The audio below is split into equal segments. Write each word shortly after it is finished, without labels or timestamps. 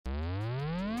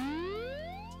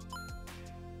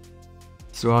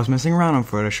So I was messing around on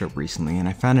Photoshop recently and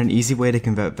I found an easy way to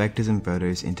convert vectors and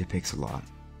photos into pixel art.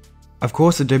 Of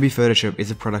course, Adobe Photoshop is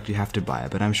a product you have to buy,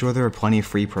 but I'm sure there are plenty of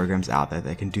free programs out there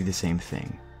that can do the same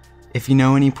thing. If you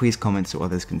know any, please comment so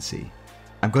others can see.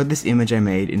 I've got this image I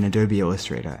made in Adobe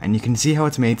Illustrator, and you can see how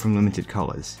it's made from limited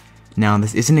colors. Now,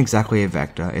 this isn't exactly a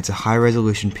vector, it's a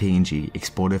high-resolution PNG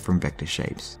exported from vector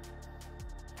shapes.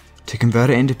 To convert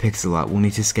it into pixel art, we'll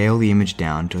need to scale the image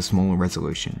down to a smaller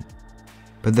resolution.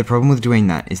 But the problem with doing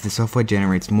that is the software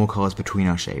generates more colors between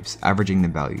our shapes, averaging the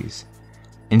values.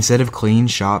 Instead of clean,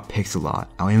 sharp pixel art,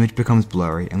 our image becomes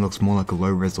blurry and looks more like a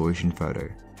low-resolution photo.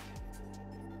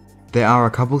 There are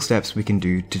a couple steps we can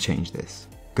do to change this.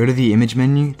 Go to the image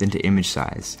menu, then to image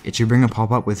size. It should bring a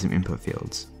pop-up with some input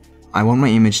fields. I want my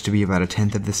image to be about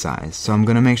 1/10 of the size, so I'm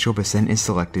going to make sure % is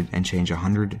selected and change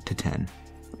 100 to 10.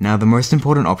 Now the most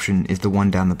important option is the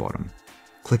one down the bottom.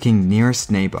 Clicking nearest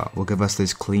neighbor will give us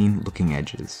those clean looking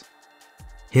edges.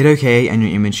 Hit OK and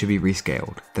your image should be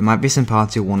rescaled. There might be some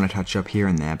parts you'll want to touch up here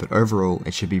and there, but overall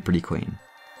it should be pretty clean.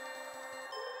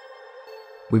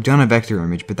 We've done a vector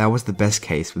image, but that was the best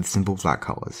case with simple flat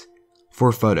colors. For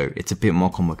a photo, it's a bit more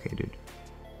complicated.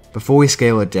 Before we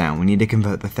scale it down, we need to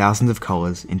convert the thousands of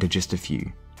colors into just a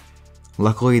few.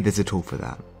 Luckily, there's a tool for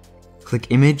that. Click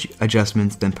Image,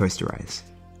 Adjustments, then Posterize.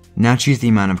 Now choose the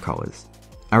amount of colors.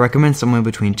 I recommend somewhere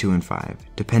between 2 and 5.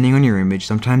 Depending on your image,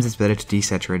 sometimes it's better to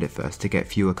desaturate it first to get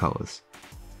fewer colors.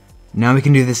 Now we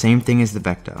can do the same thing as the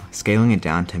vector, scaling it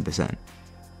down 10%.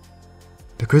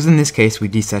 Because in this case we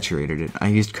desaturated it, I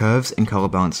used curves and color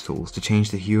balance tools to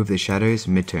change the hue of the shadows,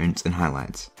 midtones, and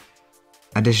highlights.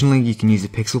 Additionally, you can use a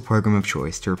pixel program of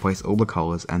choice to replace all the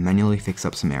colors and manually fix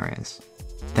up some areas.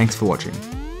 Thanks for watching.